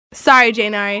Sorry,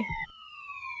 Janari.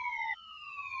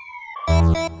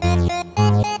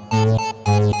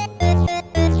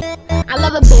 I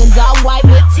love a Benz all white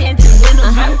with tinted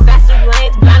windows, running faster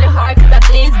lanes, grinding hard cause I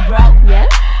think it's broke. Yeah.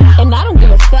 And I don't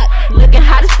give a fuck, looking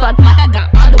hot as fuck like I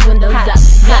got all the windows up.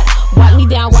 Wipe me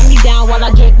down while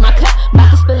I drink my cup.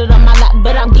 About to spill it on my lap,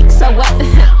 but I'm geek so what?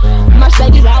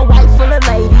 Mercedes all white full of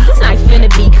ladies. This night finna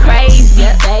be crazy,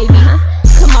 baby.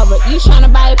 Come over, you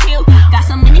tryna buy a pill? Got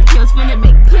so many pills, finna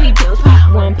make plenty pills.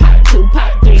 Pop 1, pop 2,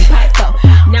 pop 3, pop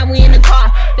 4. Now we in the car,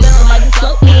 feeling like it's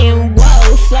floating.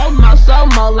 Whoa, slow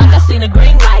mo, like I seen a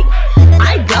green light.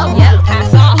 I go, yeah, pass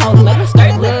on home, make my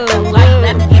skirt look like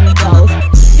let me give me those.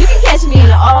 You can catch me in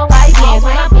the all white dance.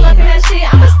 When I pull up in that shit,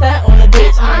 I'ma stunt on the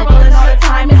bitch. I'm rolling all the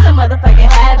time, it's a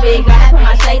motherfucking habit. Gotta put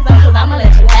my shades on, cause I'ma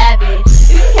let you have it.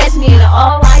 You can catch me in the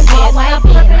all white dance. When I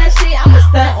pull up in that shit, I'ma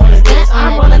stunt on the bitch.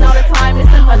 I'm rolling all the time,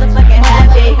 it's a motherfucking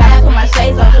habit. Gotta put my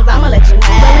shades on, cause I'ma let you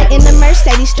have it. Rolling in the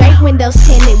Mercedes, straight windows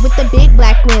tinted with the big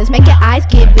black rims, make your eyes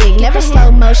get big. Never slow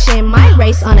motion, my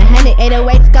race on 100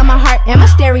 808s, got my heart and my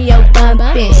stereo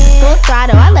bumping. Full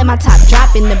throttle, I let my top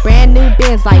drop in the brand new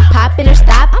Benz, like pop it or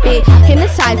stop it.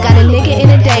 Hypnotized, got a nigga in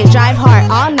a daze, drive hard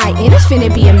all night and it's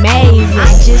finna be amazing.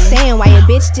 I'm just saying why your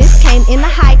bitch just came in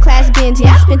the high class Benz.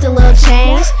 Yeah, I spent a little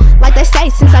change. Like they say,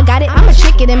 since I got it, I'ma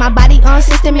trick it in my body on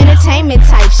system entertainment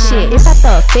type shit. If I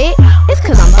throw a fit, it's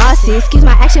cause I'm bossy. Excuse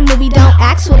my action movie, don't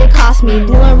ask what it cost me.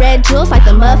 Blue and red jewels like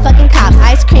the motherfucking cops.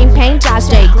 Ice cream paint job,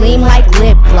 straight gleam like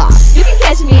lip gloss. You can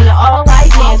catch me in the all white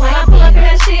dance. When I pull up in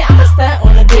that shit, I'ma stunt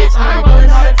on the bitch. I'm rolling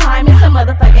all the time, it's a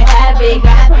motherfucking habit.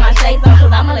 Gotta put my shades on,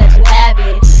 cause I'ma let you have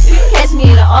it. You can catch me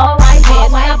in the all white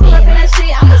dance. When I pull up in that shit,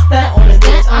 I'ma stunt on the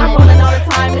bitch. I'm rolling all the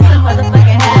time, it's a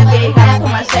motherfucking habit. Gotta put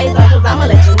my shades on, cause I'ma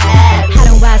let you have it. Hot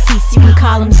on wide seats, you can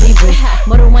call them zebras.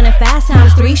 Motor running fast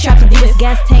times 3, sharp to Adidas.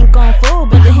 Gas tank on full,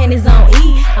 but the hand is on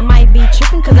E. I might be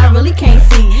tripping cause I really can't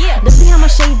see. Look behind my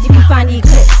shades, you can find the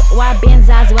eclipse. Wide Benz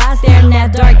eyes wide, staring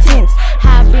at dark tints.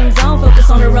 High beams on, focus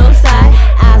on the roadside.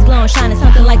 Eyes glowing, shining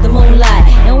something like the moonlight.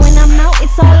 And when I'm out,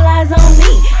 it's all eyes on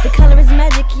me. The color is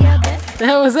magic, yeah, best. The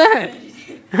hell was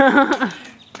that?